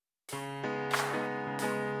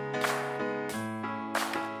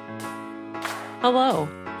Hello,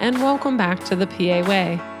 and welcome back to the PA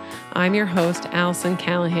Way. I'm your host, Allison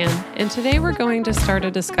Callahan, and today we're going to start a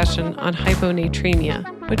discussion on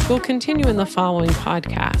hyponatremia, which will continue in the following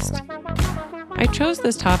podcast. I chose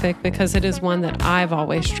this topic because it is one that I've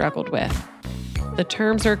always struggled with. The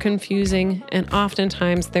terms are confusing, and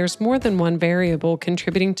oftentimes there's more than one variable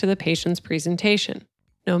contributing to the patient's presentation.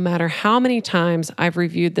 No matter how many times I've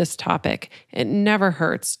reviewed this topic, it never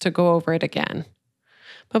hurts to go over it again.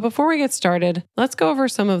 But before we get started, let's go over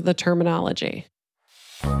some of the terminology.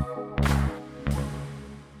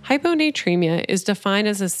 Hyponatremia is defined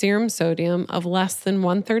as a serum sodium of less than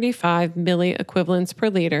 135 milliequivalents per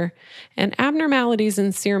liter, and abnormalities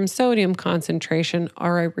in serum sodium concentration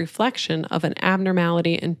are a reflection of an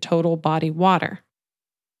abnormality in total body water.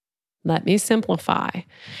 Let me simplify.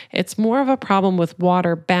 It's more of a problem with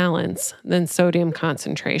water balance than sodium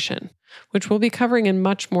concentration, which we'll be covering in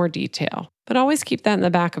much more detail, but always keep that in the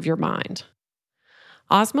back of your mind.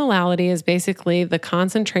 Osmolality is basically the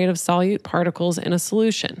concentrate of solute particles in a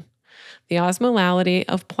solution. The osmolality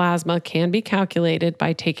of plasma can be calculated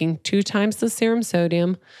by taking 2 times the serum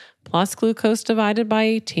sodium plus glucose divided by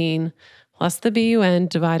 18 plus the BUN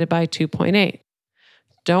divided by 2.8.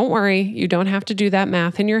 Don't worry, you don't have to do that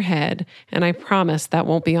math in your head, and I promise that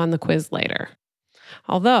won't be on the quiz later.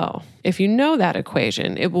 Although, if you know that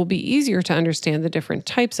equation, it will be easier to understand the different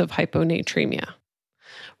types of hyponatremia.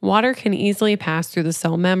 Water can easily pass through the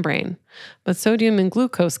cell membrane, but sodium and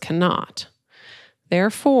glucose cannot.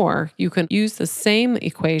 Therefore, you can use the same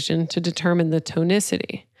equation to determine the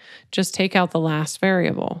tonicity. Just take out the last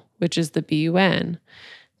variable, which is the BUN.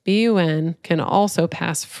 BUN can also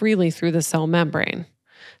pass freely through the cell membrane.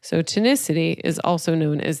 So tonicity is also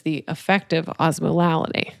known as the effective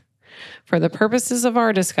osmolality. For the purposes of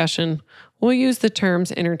our discussion, we'll use the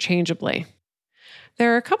terms interchangeably.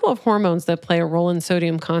 There are a couple of hormones that play a role in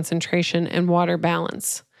sodium concentration and water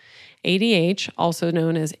balance. ADH, also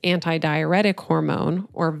known as antidiuretic hormone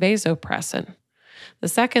or vasopressin. The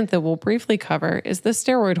second that we'll briefly cover is the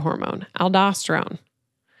steroid hormone, aldosterone.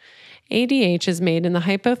 ADH is made in the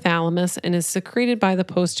hypothalamus and is secreted by the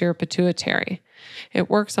posterior pituitary. It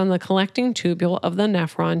works on the collecting tubule of the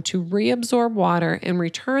nephron to reabsorb water and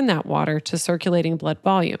return that water to circulating blood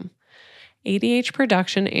volume. ADH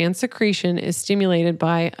production and secretion is stimulated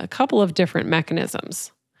by a couple of different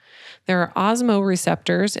mechanisms. There are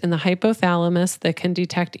osmoreceptors in the hypothalamus that can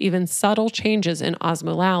detect even subtle changes in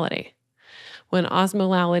osmolality. When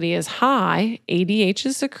osmolality is high, ADH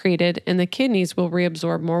is secreted and the kidneys will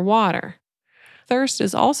reabsorb more water. Thirst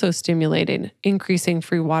is also stimulated, increasing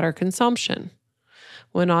free water consumption.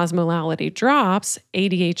 When osmolality drops,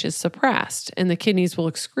 ADH is suppressed and the kidneys will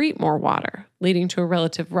excrete more water, leading to a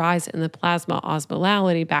relative rise in the plasma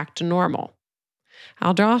osmolality back to normal.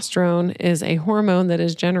 Aldosterone is a hormone that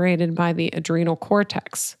is generated by the adrenal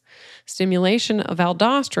cortex. Stimulation of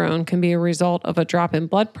aldosterone can be a result of a drop in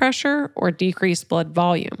blood pressure or decreased blood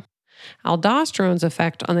volume. Aldosterone's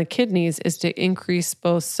effect on the kidneys is to increase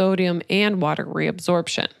both sodium and water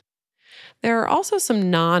reabsorption. There are also some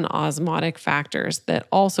non-osmotic factors that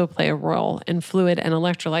also play a role in fluid and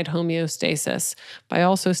electrolyte homeostasis by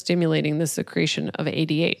also stimulating the secretion of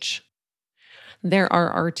ADH. There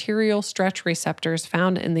are arterial stretch receptors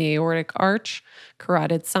found in the aortic arch,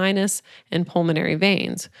 carotid sinus, and pulmonary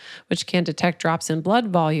veins, which can detect drops in blood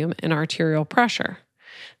volume and arterial pressure.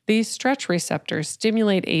 These stretch receptors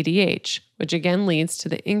stimulate ADH, which again leads to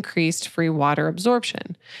the increased free water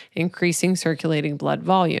absorption, increasing circulating blood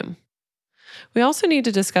volume. We also need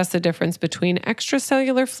to discuss the difference between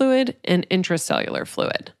extracellular fluid and intracellular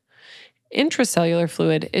fluid. Intracellular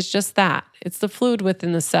fluid is just that. It's the fluid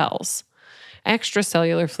within the cells.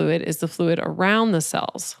 Extracellular fluid is the fluid around the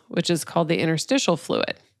cells, which is called the interstitial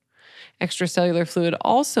fluid. Extracellular fluid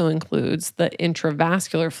also includes the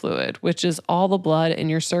intravascular fluid, which is all the blood in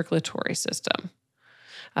your circulatory system.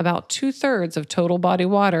 About 2/3 of total body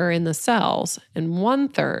water are in the cells, and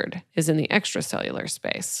 1/3 is in the extracellular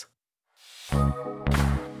space.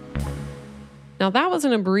 Now, that was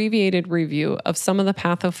an abbreviated review of some of the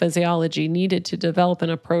pathophysiology needed to develop an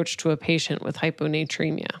approach to a patient with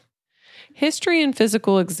hyponatremia. History and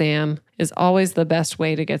physical exam is always the best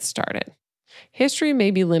way to get started. History may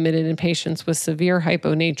be limited in patients with severe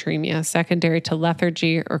hyponatremia secondary to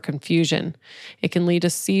lethargy or confusion. It can lead to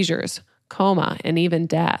seizures, coma, and even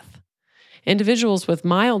death. Individuals with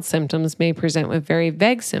mild symptoms may present with very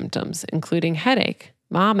vague symptoms, including headache,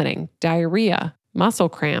 vomiting, diarrhea, muscle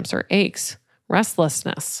cramps or aches,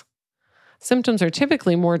 restlessness. Symptoms are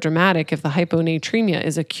typically more dramatic if the hyponatremia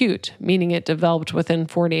is acute, meaning it developed within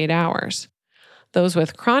 48 hours. Those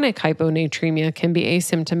with chronic hyponatremia can be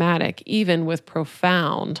asymptomatic, even with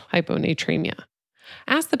profound hyponatremia.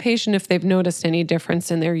 Ask the patient if they've noticed any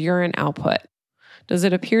difference in their urine output. Does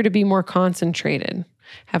it appear to be more concentrated?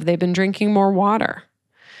 Have they been drinking more water?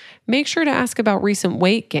 Make sure to ask about recent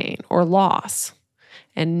weight gain or loss.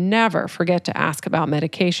 And never forget to ask about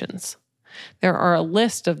medications. There are a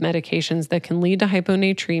list of medications that can lead to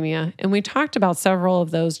hyponatremia, and we talked about several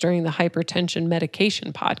of those during the hypertension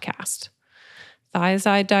medication podcast.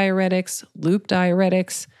 Thiazide diuretics, loop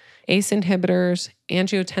diuretics, ACE inhibitors,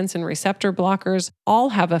 angiotensin receptor blockers all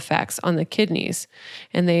have effects on the kidneys,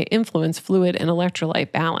 and they influence fluid and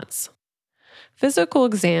electrolyte balance. Physical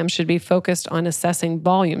exams should be focused on assessing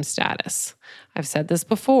volume status. I've said this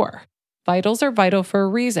before. Vitals are vital for a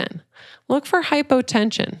reason. Look for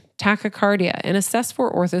hypotension, tachycardia, and assess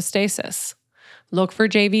for orthostasis. Look for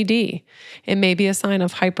JVD. It may be a sign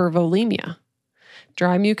of hypervolemia.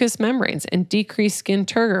 Dry mucous membranes and decreased skin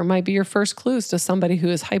turgor might be your first clues to somebody who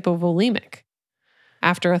is hypovolemic.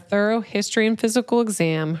 After a thorough history and physical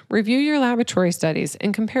exam, review your laboratory studies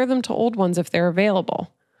and compare them to old ones if they're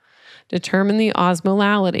available. Determine the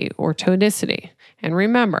osmolality or tonicity. And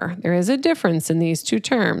remember, there is a difference in these two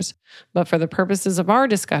terms, but for the purposes of our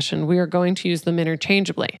discussion, we are going to use them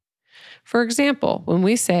interchangeably. For example, when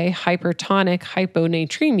we say hypertonic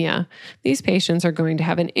hyponatremia, these patients are going to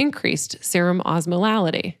have an increased serum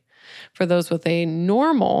osmolality. For those with a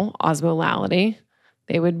normal osmolality,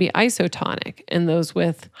 they would be isotonic, and those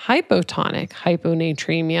with hypotonic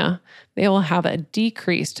hyponatremia, they will have a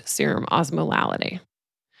decreased serum osmolality.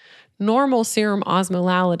 Normal serum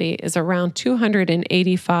osmolality is around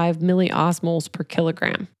 285 milliosmoles per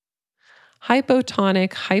kilogram.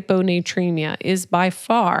 Hypotonic hyponatremia is by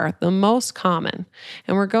far the most common,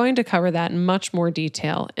 and we're going to cover that in much more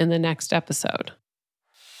detail in the next episode.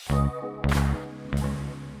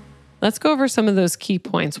 Let's go over some of those key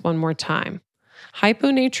points one more time.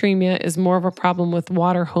 Hyponatremia is more of a problem with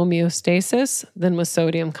water homeostasis than with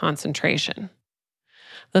sodium concentration.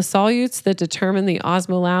 The solutes that determine the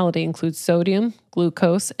osmolality include sodium,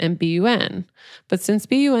 glucose, and BUN, but since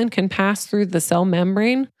BUN can pass through the cell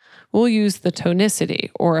membrane, we'll use the tonicity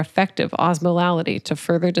or effective osmolality to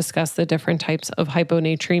further discuss the different types of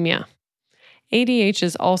hyponatremia. ADH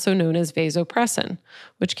is also known as vasopressin,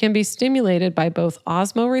 which can be stimulated by both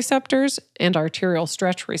osmoreceptors and arterial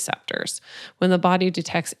stretch receptors when the body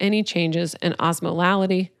detects any changes in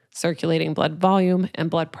osmolality, circulating blood volume, and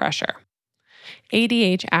blood pressure.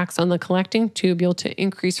 ADH acts on the collecting tubule to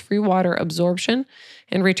increase free water absorption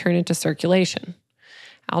and return it to circulation.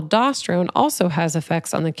 Aldosterone also has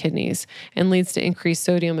effects on the kidneys and leads to increased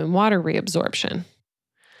sodium and water reabsorption.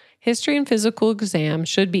 History and physical exam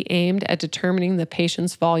should be aimed at determining the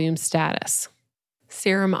patient's volume status.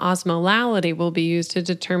 Serum osmolality will be used to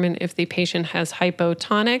determine if the patient has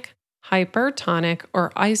hypotonic, hypertonic,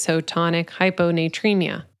 or isotonic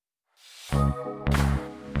hyponatremia.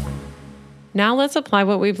 Now let's apply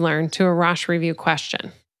what we've learned to a Roche review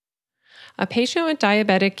question. A patient with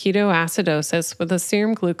diabetic ketoacidosis with a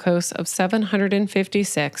serum glucose of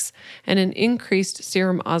 756 and an increased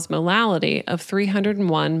serum osmolality of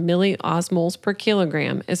 301 milliosmoles per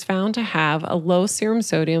kilogram is found to have a low serum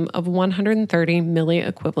sodium of 130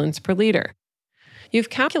 milliequivalents per liter. You've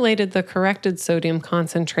calculated the corrected sodium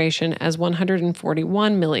concentration as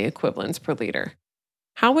 141 milliequivalents per liter.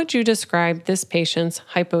 How would you describe this patient's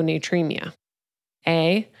hyponatremia?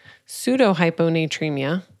 A.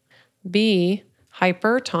 Pseudohyponatremia. B.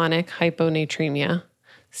 Hypertonic hyponatremia.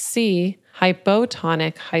 C.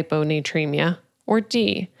 Hypotonic hyponatremia. Or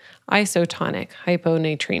D. Isotonic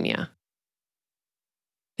hyponatremia.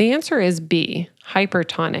 The answer is B.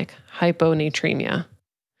 Hypertonic hyponatremia.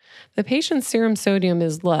 The patient's serum sodium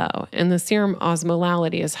is low and the serum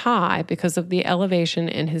osmolality is high because of the elevation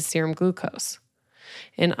in his serum glucose.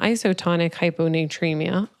 In isotonic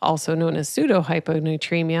hyponatremia, also known as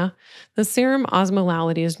pseudohyponatremia, the serum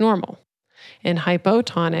osmolality is normal. In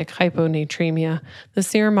hypotonic hyponatremia, the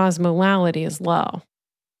serum osmolality is low.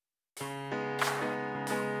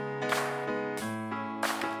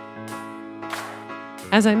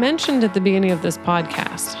 As I mentioned at the beginning of this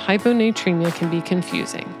podcast, hyponatremia can be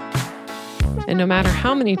confusing. And no matter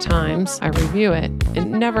how many times I review it, it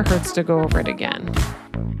never hurts to go over it again.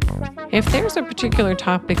 If there's a particular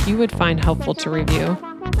topic you would find helpful to review,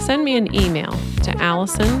 send me an email to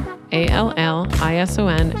Allison,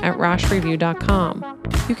 Allison, @RocheReview.com.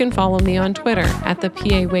 You can follow me on Twitter at the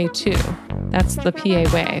PA Way 2. That's the PA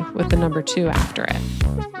Way with the number 2 after it.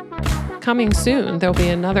 Coming soon, there'll be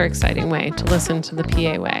another exciting way to listen to the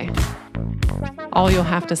PA Way. All you'll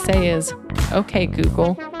have to say is, "Okay,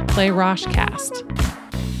 Google, play Rochecast."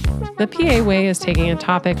 The PA Way is taking a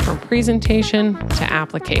topic from presentation to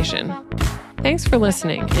application. Thanks for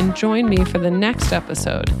listening, and join me for the next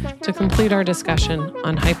episode to complete our discussion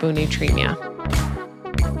on hyponatremia.